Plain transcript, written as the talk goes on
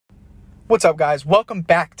What's up, guys? Welcome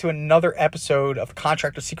back to another episode of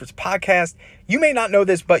Contractor Secrets Podcast. You may not know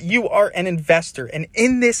this, but you are an investor. And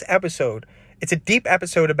in this episode, it's a deep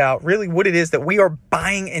episode about really what it is that we are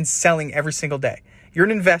buying and selling every single day. You're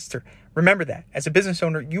an investor. Remember that. As a business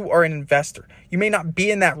owner, you are an investor. You may not be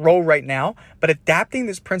in that role right now, but adapting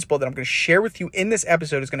this principle that I'm going to share with you in this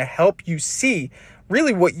episode is going to help you see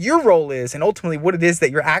really what your role is and ultimately what it is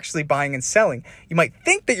that you're actually buying and selling. You might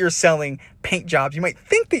think that you're selling paint jobs. You might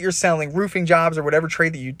think that you're selling roofing jobs or whatever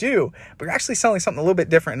trade that you do, but you're actually selling something a little bit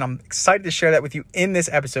different. And I'm excited to share that with you in this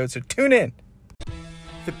episode. So tune in.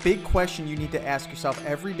 The big question you need to ask yourself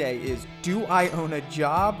every day is, do I own a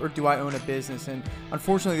job or do I own a business? And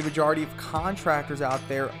unfortunately, the majority of contractors out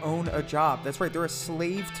there own a job. That's right. They're a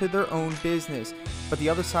slave to their own business. But the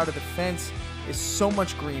other side of the fence is so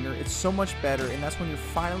much greener. It's so much better. And that's when you're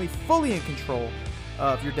finally fully in control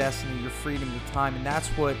of your destiny, your freedom, your time. And that's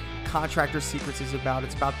what Contractor Secrets is about.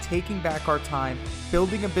 It's about taking back our time,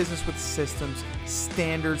 building a business with systems,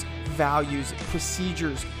 standards, values,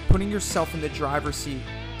 procedures, putting yourself in the driver's seat.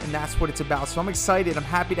 And that's what it's about. So I'm excited. I'm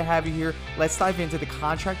happy to have you here. Let's dive into the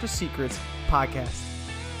Contractor Secrets Podcast.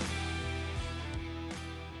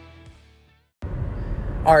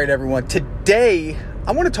 All right, everyone. Today,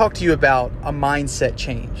 I want to talk to you about a mindset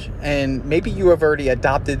change. And maybe you have already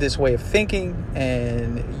adopted this way of thinking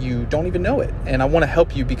and you don't even know it. And I want to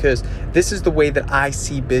help you because this is the way that I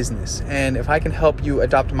see business. And if I can help you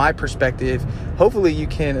adopt my perspective, hopefully you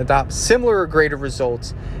can adopt similar or greater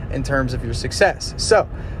results in terms of your success. So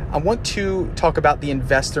I want to talk about the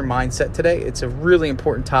investor mindset today. It's a really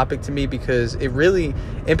important topic to me because it really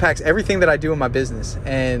impacts everything that I do in my business.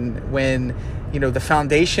 And when, the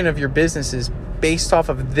foundation of your business is based off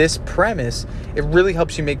of this premise, it really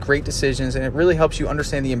helps you make great decisions and it really helps you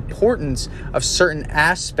understand the importance of certain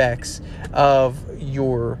aspects of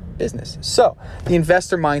your business. So the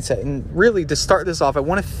investor mindset, and really to start this off, I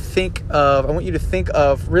want you to think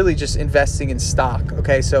of really just investing in stock.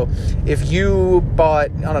 Okay. So if you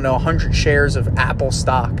bought, 100 shares of Apple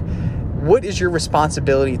stock, what is your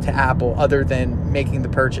responsibility to Apple other than making the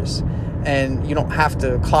purchase? And you don't have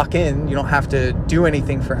to clock in. You don't have to do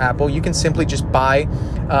anything for Apple. You can simply just buy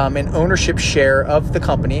an ownership share of the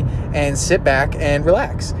company and sit back and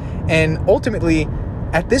relax. And ultimately,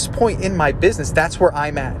 at this point in my business, that's where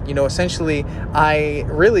I'm at. Essentially, I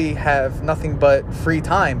really have nothing but free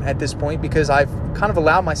time at this point because I've kind of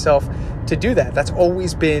allowed myself to do that. That's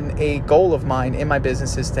always been a goal of mine in my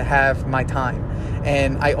business, is to have my time.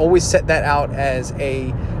 And I always set that out as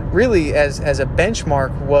a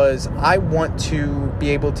benchmark. Was I want to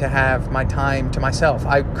be able to have my time to myself.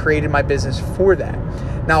 I created my business for that.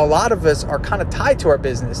 Now, a lot of us are kind of tied to our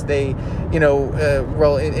business. They,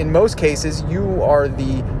 in most cases, you are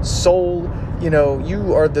the sole,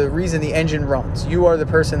 you are the reason the engine runs. You are the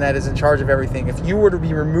person that is in charge of everything. If you were to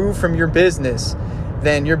be removed from your business,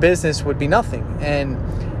 then your business would be nothing. And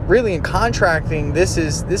really, in contracting, this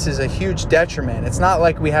is a huge detriment. It's not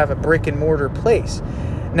like we have a brick and mortar place.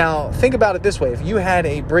 Now, think about it this way. If you had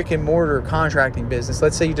a brick and mortar contracting business,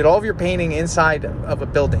 let's say you did all of your painting inside of a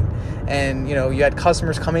building and, you had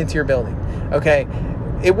customers come into your building. Okay.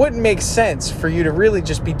 It wouldn't make sense for you to really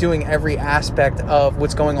just be doing every aspect of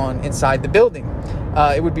what's going on inside the building.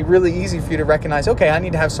 It would be really easy for you to recognize, okay, I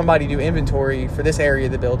need to have somebody do inventory for this area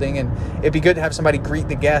of the building. And it'd be good to have somebody greet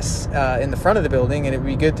the guests in the front of the building. And it'd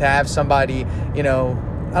be good to have somebody,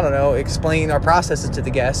 explain our processes to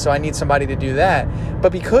the guests. So I need somebody to do that.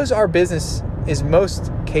 But because our business is in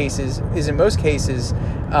most cases,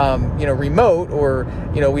 remote, or,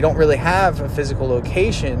 we don't really have a physical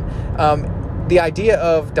location, the idea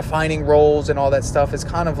of defining roles and all that stuff is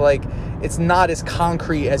kind of like, it's not as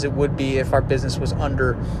concrete as it would be if our business was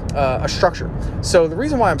under a structure. So the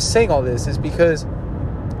reason why I'm saying all this is because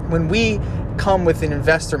when we come with an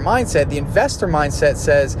investor mindset, the investor mindset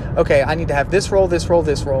says, okay, I need to have this role, this role,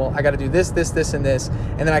 this role. I got to do this, this, this, and this.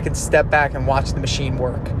 And then I can step back and watch the machine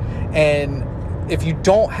work. And if you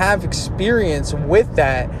don't have experience with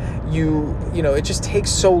that, it just takes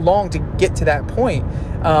so long to get to that point.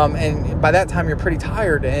 And by that time you're pretty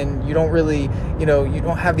tired and you don't really, you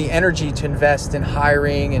don't have the energy to invest in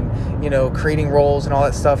hiring and, creating roles and all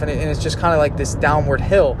that stuff. And it's just kind of like this downward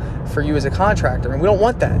hill for you as a contractor. And we don't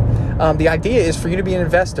want that. The idea is for you to be an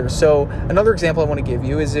investor. So another example I want to give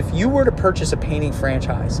you is if you were to purchase a painting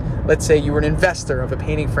franchise, let's say you were an investor of a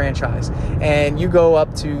painting franchise and you go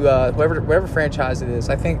up to whatever franchise it is.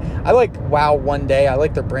 I like Wow One Day. I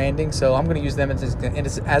like their branding. So I'm going to use them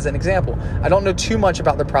as an example. I don't know too much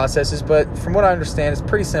about the processes, but from what I understand, it's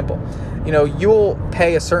pretty simple. You'll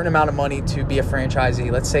pay a certain amount of money to be a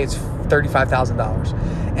franchisee. Let's say it's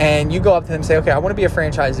 $35,000. And you go up to them and say, okay, I want to be a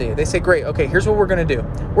franchisee. They say, great. Okay, here's what we're going to do.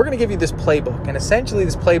 We're going to give you this playbook. And essentially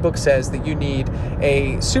this playbook says that you need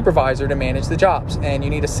a supervisor to manage the jobs, and you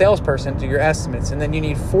need a salesperson to do your estimates. And then you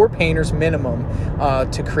need 4 painters minimum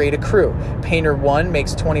to create a crew. Painter 1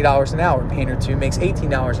 makes $20 an hour. Painter 2 makes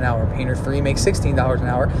 $18 an hour. Painter 3 makes $16 an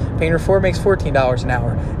hour. Painter 4 makes $14 an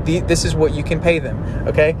hour. This is what you can pay them.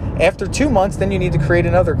 Okay. After 2 months, then you need to create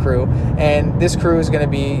another crew. And this crew is going to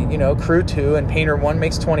be, crew 2, and painter 1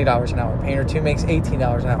 makes $20 an hour. Painter 2 makes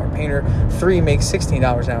 $18 an hour. Painter 3 makes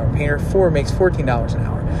 $16 an hour. Painter 4 makes $14 an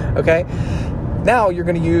hour. Okay. Now you're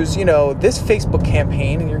going to use, this Facebook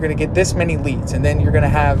campaign, and you're going to get this many leads. And then you're going to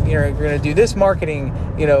have, you're going to do this marketing,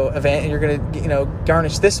 event, and you're going to,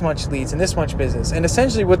 garnish this much leads and this much business. And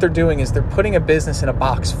essentially what they're doing is they're putting a business in a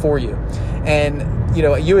box for you. And,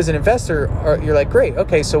 you as an investor, you're like, great.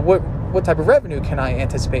 Okay. So what type of revenue can I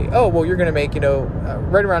anticipate? Oh, well, you're going to make,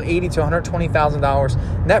 right around $80,000 to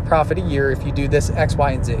 $120,000 net profit a year if you do this X,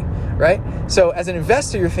 Y, and Z, right? So as an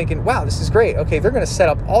investor, you're thinking, wow, this is great. Okay, they're going to set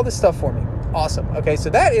up all this stuff for me. Awesome. Okay, so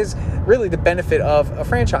that is really the benefit of a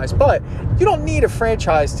franchise, but you don't need a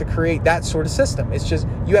franchise to create that sort of system. It's just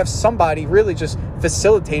you have somebody really just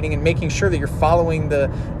facilitating and making sure that you're following the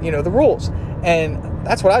rules. And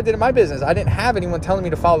that's what I did in my business. I didn't have anyone telling me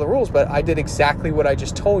to follow the rules, but I did exactly what I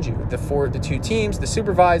just told you. The 2 teams, the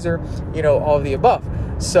supervisor, all of the above.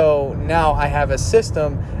 So now I have a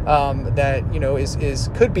system that is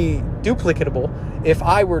could be duplicatable. If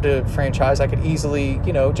I were to franchise, I could easily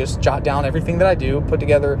just jot down everything that I do, put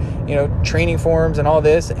together training forums and all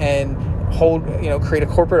this, and create a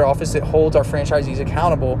corporate office that holds our franchisees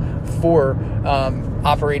accountable for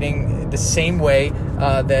operating the same way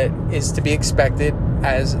that is to be expected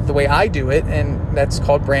as the way I do it, and that's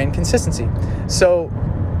called brand consistency. So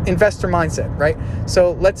investor mindset, right?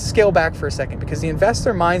 So let's scale back for a second, because the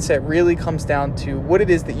investor mindset really comes down to what it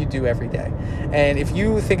is that you do every day. And if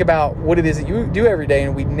you think about what it is that you do every day,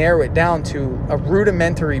 and we narrow it down to a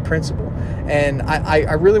rudimentary principle, and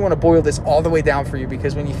I really want to boil this all the way down for you,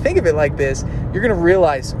 because when you think of it like this, you're going to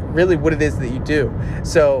realize really what it is that you do.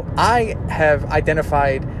 So I have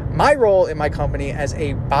identified my role in my company as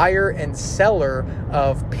a buyer and seller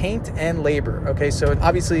of paint and labor. Okay, so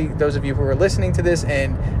obviously those of you who are listening to this,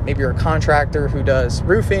 and maybe you're a contractor who does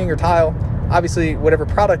roofing or tile, obviously whatever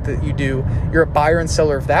product that you do, you're a buyer and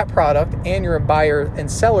seller of that product, and you're a buyer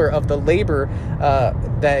and seller of the labor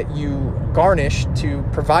that you garnish to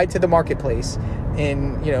provide to the marketplace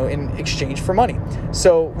in exchange for money.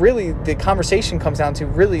 So really the conversation comes down to,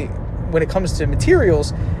 really when it comes to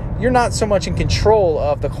materials, you're not so much in control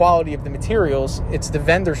of the quality of the materials. It's the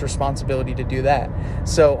vendor's responsibility to do that.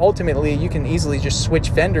 So ultimately, you can easily just switch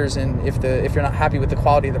vendors, and if you're not happy with the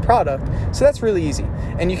quality of the product, so that's really easy.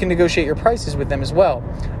 And you can negotiate your prices with them as well.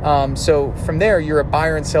 So from there, you're a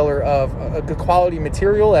buyer and seller of a good quality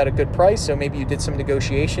material at a good price. So maybe you did some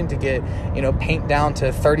negotiation to get paint down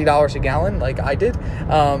to $30 a gallon, like I did.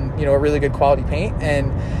 A really good quality paint,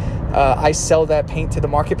 and I sell that paint to the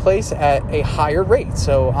marketplace at a higher rate.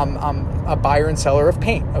 So I'm a buyer and seller of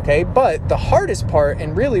paint, okay? But the hardest part,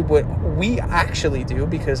 and really what we actually do,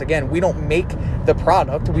 because again, we don't make the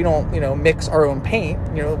product, we don't, mix our own paint,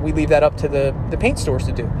 we leave that up to the paint stores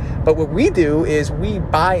to do. But what we do is we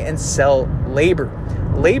buy and sell labor.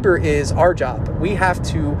 Labor is our job. We have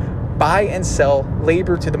to buy and sell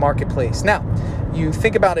labor to the marketplace. Now, you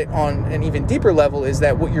think about it on an even deeper level, is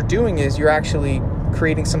that what you're doing is you're actually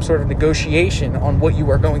creating some sort of negotiation on what you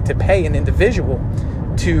are going to pay an individual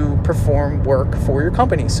to perform work for your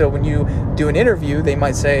company. So when you do an interview, they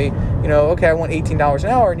might say, okay, I want $18 an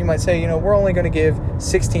hour. And you might say, we're only going to give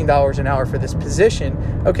 $16 an hour for this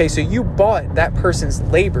position. Okay, so you bought that person's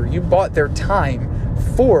labor. You bought their time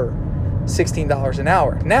for $16 an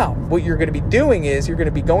hour. Now, what you're going to be doing is you're going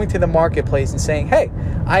to be going to the marketplace and saying, hey,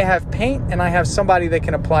 I have paint and I have somebody that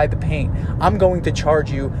can apply the paint. I'm going to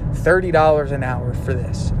charge you $30 an hour for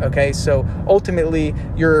this. Okay, so ultimately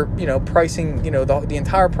you're, pricing, the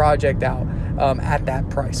entire project out at that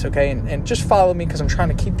price. Okay, and just follow me, because I'm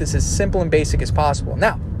trying to keep this as simple and basic as possible.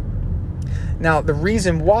 Now, the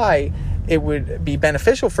reason why it would be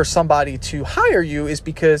beneficial for somebody to hire you is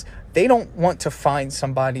because they don't want to find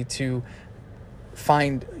somebody to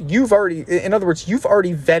find. In other words, you've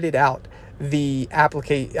already vetted out the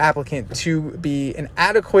applicant to be an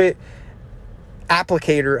adequate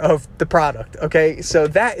applicator of the product. Okay, so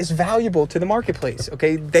that is valuable to the marketplace.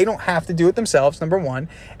 Okay, they don't have to do it themselves, number one,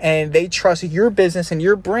 and they trust your business and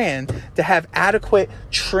your brand to have adequate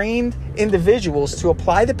trained individuals to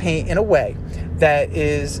apply the paint in a way that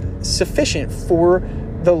is sufficient for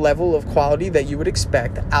the level of quality that you would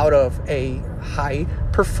expect out of a high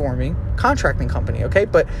performing contracting company, okay?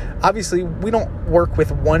 But obviously we don't work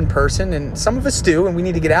with one person, and some of us do, and we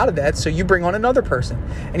need to get out of that. So you bring on another person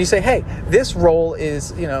and you say, hey, this role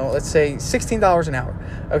is, let's say $16 an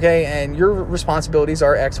hour, okay? And your responsibilities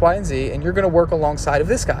are X, Y, and Z, and you're going to work alongside of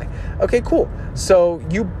this guy. Okay, cool. So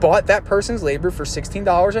you bought that person's labor for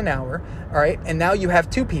 $16 an hour, all right? And now you have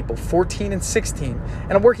two people, 14 and 16.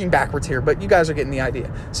 And I'm working backwards here, but you guys are getting the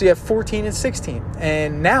idea. So you have 14 and 16.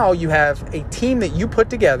 And now you have a team that you put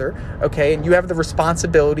together, okay? And you have the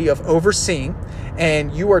responsibility of overseeing,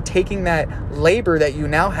 and you are taking that labor that you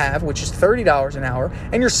now have, which is $30 an hour,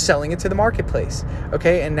 and you're selling it to the marketplace,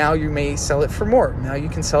 okay? And now you may sell it for more. Now you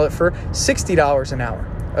can sell it for $60 an hour,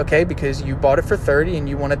 okay? Because you bought it for 30 and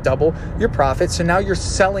you want to double your profit. So now you're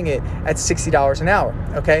selling it at $60 an hour,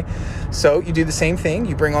 okay? So you do the same thing.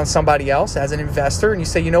 You bring on somebody else as an investor and you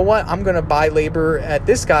say, you know what? I'm going to buy labor at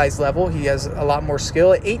this guy's level. He has a lot more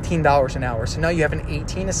skill at $18 an hour. So now you have an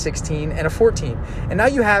 18, a 16, and a 14. And now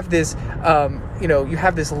you have this, you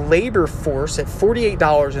have this labor force at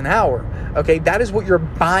 $48 an hour, okay? That is what you're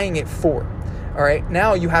buying it for, all right?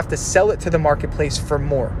 Now you have to sell it to the marketplace for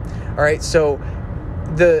more, all right? So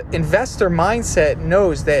the investor mindset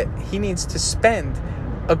knows that he needs to spend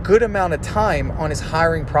a good amount of time on his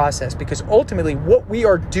hiring process, because ultimately what we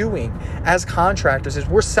are doing as contractors is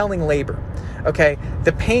we're selling labor, okay?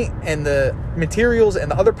 The paint and the materials and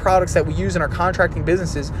the other products that we use in our contracting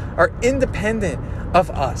businesses are independent of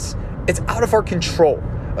us. It's out of our control.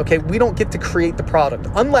 Okay, we don't get to create the product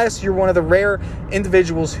unless you're one of the rare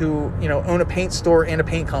individuals who, own a paint store and a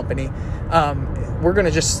paint company. We're going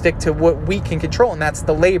to just stick to what we can control, and that's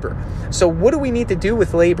the labor. So what do we need to do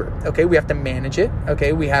with labor? Okay, we have to manage it.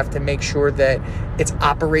 Okay, we have to make sure that it's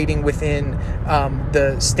operating within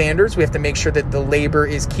the standards. We have to make sure that the labor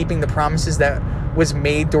is keeping the promises that was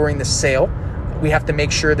made during the sale. We have to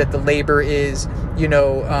make sure that the labor is,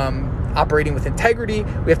 operating with integrity.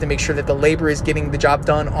 We have to make sure that the labor is getting the job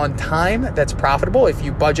done on time that's profitable. If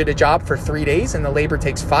you budget a job for 3 days and the labor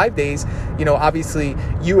takes 5 days, obviously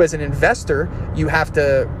you as an investor, you have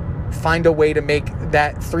to find a way to make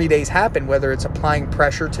that 3 days happen, whether it's applying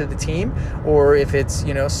pressure to the team or if it's,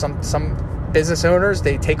 some business owners,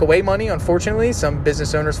 they take away money. Unfortunately, some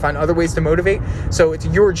business owners find other ways to motivate. So it's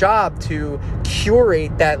your job to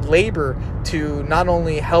curate that labor to not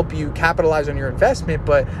only help you capitalize on your investment,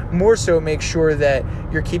 but more so make sure that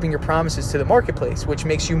you're keeping your promises to the marketplace, which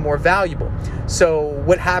makes you more valuable. So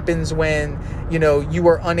what happens when, you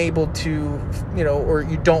are unable to, or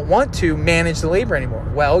you don't want to manage the labor anymore?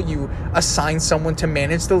 Well, you assign someone to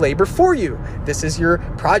manage the labor for you. This is your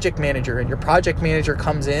project manager, and your project manager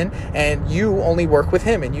comes in and you only work with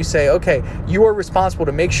him, and you say, okay, you are responsible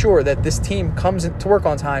to make sure that this team comes to work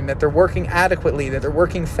on time, that they're working adequately, that they're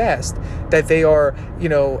working fast, that they are,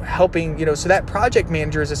 helping, so that project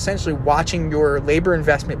manager is essentially watching your labor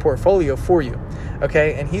investment portfolio for you.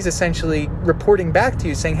 Okay. And he's essentially reporting back to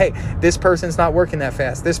you saying, hey, this person's not working that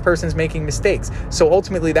fast. This person's making mistakes. So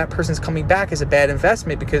ultimately that person's coming back as a bad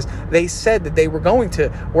investment because they said that they were going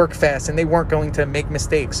to work fast and they weren't going to make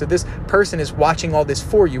mistakes. So this person is watching all this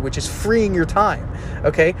for you, which is freeing your time.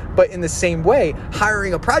 Okay. But in the same way,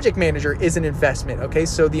 hiring a project manager is an investment. Okay.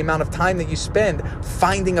 So the amount of time that you spend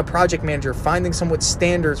finding a project manager, finding someone with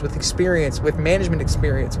standards, with experience, with management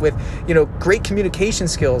experience, with, great communication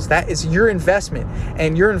skills, that is your investment.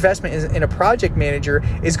 And your investment in a project manager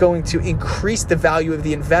is going to increase the value of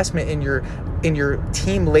the investment in your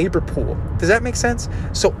team labor pool. Does that make sense?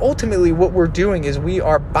 So ultimately what we're doing is we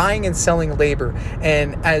are buying and selling labor.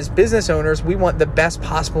 And as business owners, we want the best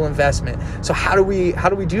possible investment. So how do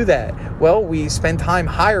we do that? Well, we spend time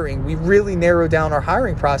hiring. We really narrow down our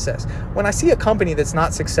hiring process. When I see a company that's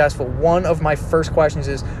not successful, one of my first questions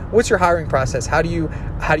is, what's your hiring process? How do you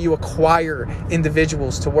acquire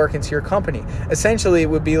individuals to work into your company? Essentially, it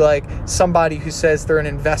would be like somebody who says they're an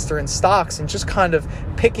investor in stocks and just kind of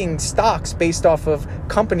picking stocks based off of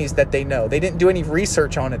companies that they know. They didn't do any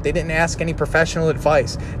research on it. They didn't ask any professional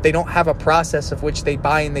advice. They don't have a process of which they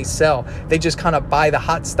buy and they sell. They just kind of buy the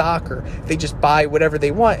hot stock, or they just buy whatever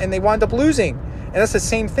they want, and they wind up losing. And that's the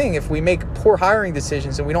same thing. If we make poor hiring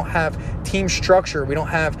decisions and we don't have team structure, we don't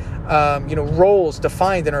have roles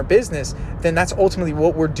defined in our business, then that's ultimately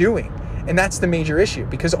what we're doing. And that's the major issue,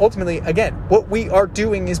 because ultimately, again, what we are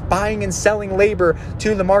doing is buying and selling labor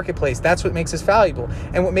to the marketplace. That's what makes us valuable.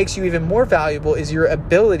 And what makes you even more valuable is your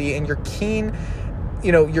ability and your keen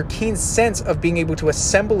sense of being able to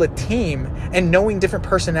assemble a team and knowing different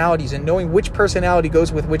personalities and knowing which personality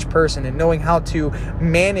goes with which person and knowing how to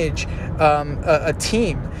manage a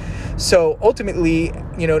team. So ultimately,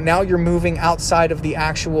 now you're moving outside of the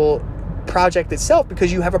actual project itself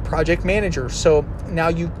because you have a project manager. So now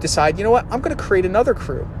you decide, you know what, I'm going to create another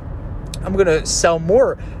crew. I'm going to sell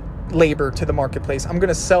more labor to the marketplace. I'm going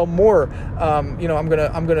to sell more. I'm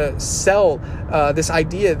going to sell this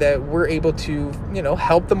idea that we're able to,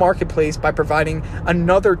 help the marketplace by providing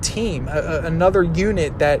another team, another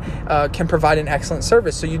unit that can provide an excellent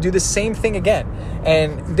service. So you do the same thing again,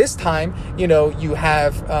 and this time, you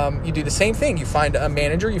do the same thing. You find a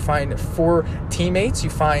manager, you find 4 teammates, you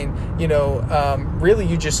find, really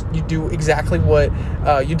you do exactly what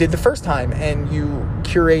you did the first time, and you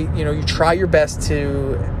curate. You try your best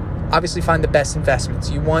to obviously find the best investments.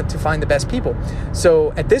 You want to find the best people.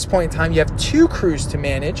 So at this point in time, you have 2 crews to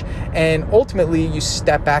manage, and ultimately you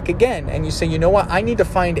step back again and you say, you know what, I need to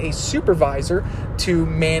find a supervisor to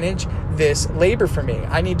manage this labor for me.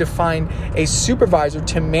 I need to find a supervisor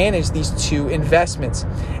to manage these 2 investments.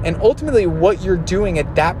 And ultimately what you're doing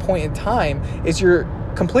at that point in time is you're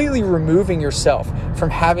completely removing yourself from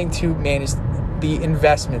having to manage the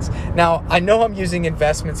investments. Now, I know I'm using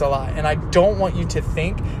investments a lot, and I don't want you to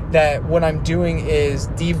think that what I'm doing is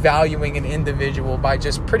devaluing an individual by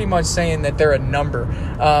just pretty much saying that they're a number.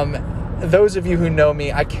 Those of you who know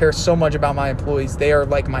me, I care so much about my employees. They are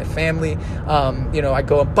like my family. I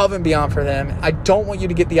go above and beyond for them. I don't want you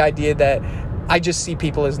to get the idea that I just see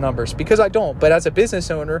people as numbers, because I don't. But as a business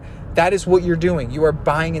owner, that is what you're doing. You are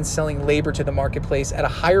buying and selling labor to the marketplace at a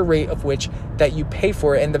higher rate of which that you pay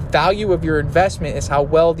for it. And the value of your investment is how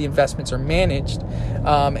well the investments are managed,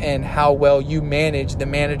 and how well you manage the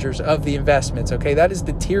managers of the investments. Okay, that is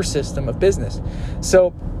the tier system of business.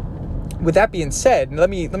 So with that being said, let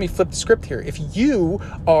me flip the script here. If you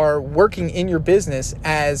are working in your business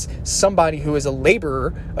as somebody who is a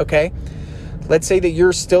laborer, okay, let's say that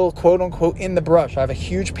you're still quote unquote in the brush. I have a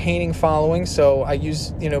huge painting following, so I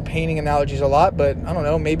use, painting analogies a lot, but I don't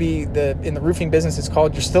know, maybe in the roofing business it's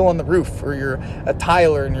called you're still on the roof, or you're a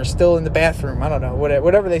tiler and you're still in the bathroom. I don't know,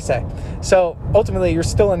 whatever they say. So ultimately you're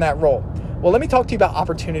still in that role. Well, let me talk to you about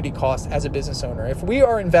opportunity cost as a business owner. If we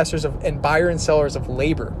are investors and buyer and sellers of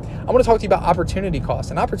labor, I want to talk to you about opportunity cost.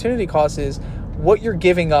 And opportunity cost is what you're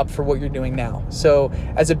giving up for what you're doing now. So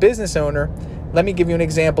as a business owner, let me give you an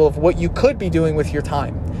example of what you could be doing with your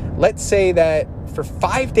time. Let's say that for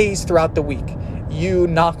 5 days throughout the week, you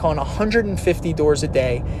knock on 150 doors a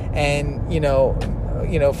day, and,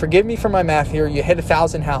 forgive me for my math here, you hit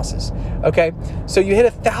 1,000 houses, okay? So you hit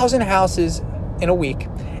 1,000 houses in a week,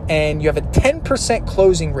 and you have a 10%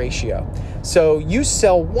 closing ratio. So you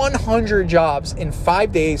sell 100 jobs in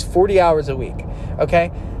 5 days, 40 hours a week,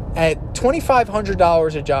 okay? At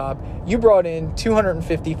 $2,500 a job, you brought in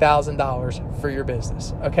 $250,000 for your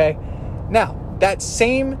business, okay? Now, that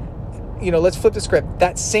same, let's flip the script.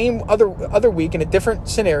 That same other week, in a different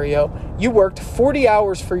scenario, you worked 40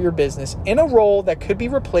 hours for your business in a role that could be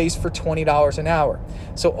replaced for $20 an hour.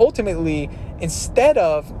 So ultimately, instead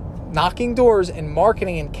of knocking doors and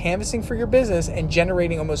marketing and canvassing for your business and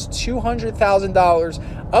generating almost $200,000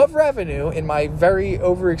 of revenue, in my very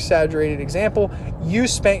over-exaggerated example, you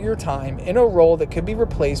spent your time in a role that could be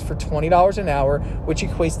replaced for $20 an hour, which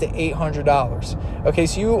equates to $800. Okay,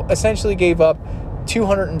 so you essentially gave up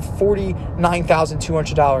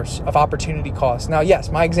 $249,200 of opportunity cost. Now,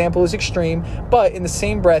 yes, my example is extreme, but in the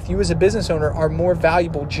same breath, you as a business owner are more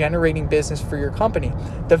valuable generating business for your company.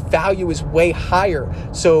 The value is way higher.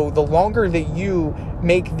 So the longer that you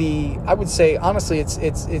make I would say, honestly,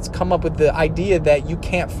 it's come up with the idea that you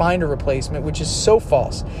can't find a replacement, which is so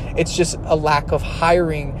false. It's just a lack of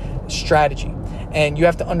hiring strategy. And you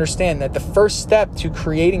have to understand that the first step to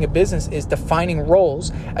creating a business is defining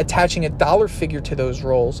roles, attaching a dollar figure to those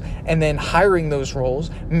roles, and then hiring those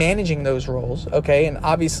roles, managing those roles, okay? And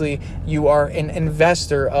obviously, you are an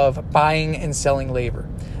investor of buying and selling labor.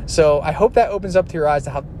 So I hope that opens up to your eyes to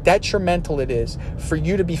how detrimental it is for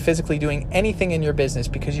you to be physically doing anything in your business,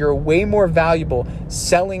 because you're way more valuable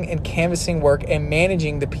selling and canvassing work and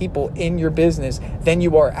managing the people in your business than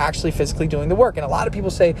you are actually physically doing the work. And a lot of people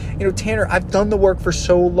say, Tanner, I've done the work for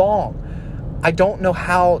so long, I don't know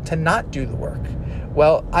how to not do the work.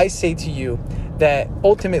 Well, I say to you that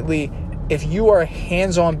ultimately, if you are a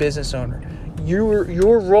hands-on business owner,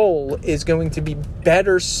 your role is going to be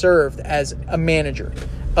better served as a manager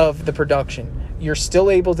of the production. You're still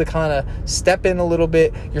able to kind of step in a little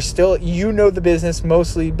bit. You know the business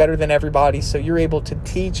mostly better than everybody, so you're able to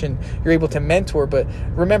teach and you're able to mentor. But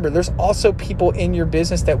remember, there's also people in your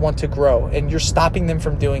business that want to grow, and you're stopping them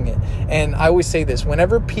from doing it. And I always say this: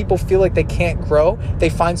 whenever people feel like they can't grow, they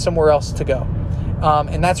find somewhere else to go.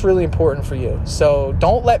 And that's really important for you. So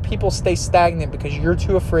don't let people stay stagnant because you're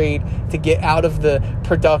too afraid to get out of the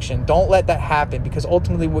production. Don't let that happen, because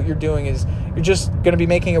ultimately what you're doing is you're just going to be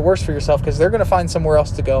making it worse for yourself, because they're going to find somewhere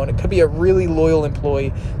else to go. And it could be a really loyal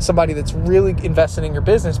employee, somebody that's really invested in your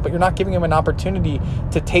business, but you're not giving them an opportunity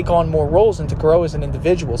to take on more roles and to grow as an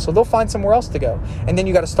individual. So they'll find somewhere else to go. And then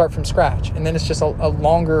you got to start from scratch. And then it's just a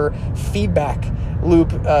longer feedback loop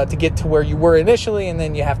to get to where you were initially, and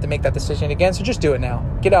then you have to make that decision again. So just do it now.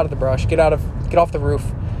 Get out of the brush, get off the roof,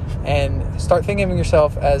 and start thinking of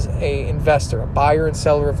yourself as a investor, a buyer and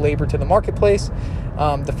seller of labor to the marketplace.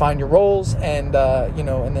 Define your roles, and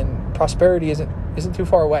and then prosperity isn't too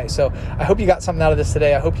far away. So I hope you got something out of this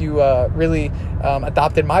today. I hope you really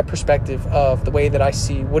adopted my perspective of the way that I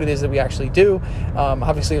see what it is that we actually do.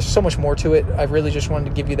 Obviously, there's so much more to it. I really just wanted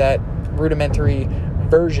to give you that rudimentary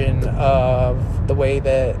version of the way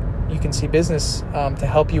that you can see business, to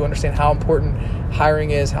help you understand how important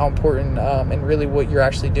hiring is, how important, and really what you're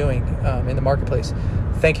actually doing in the marketplace.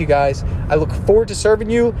 Thank you, guys. I look forward to serving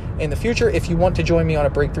you in the future. If you want to join me on a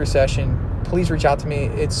breakthrough session, please reach out to me.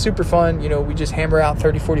 It's super fun. We just hammer out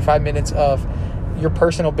 30, 45 minutes of your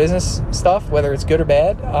personal business stuff, whether it's good or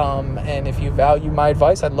bad. And if you value my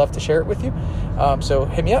advice, I'd love to share it with you. So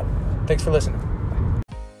hit me up. Thanks for listening.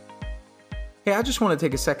 Hey, I just want to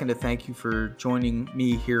take a second to thank you for joining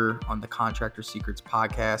me here on the Contractor Secrets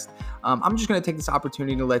podcast. I'm just going to take this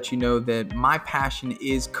opportunity to let you know that my passion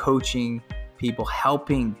is coaching people,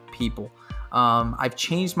 helping people. I've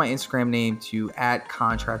changed my Instagram name to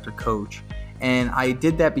 @ContractorCoach, and I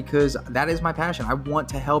did that because that is my passion. I want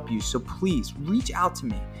to help you. So please reach out to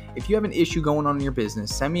me. If you have an issue going on in your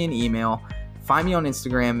business, send me an email. Find me on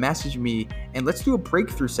Instagram, message me, and let's do a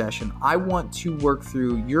breakthrough session. I want to work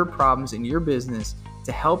through your problems in your business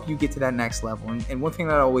to help you get to that next level. And one thing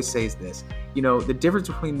that I always say is this, the difference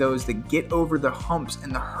between those that get over the humps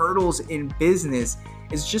and the hurdles in business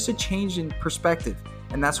is just a change in perspective.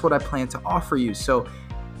 And that's what I plan to offer you. So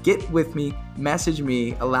get with me, message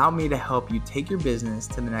me, allow me to help you take your business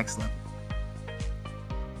to the next level.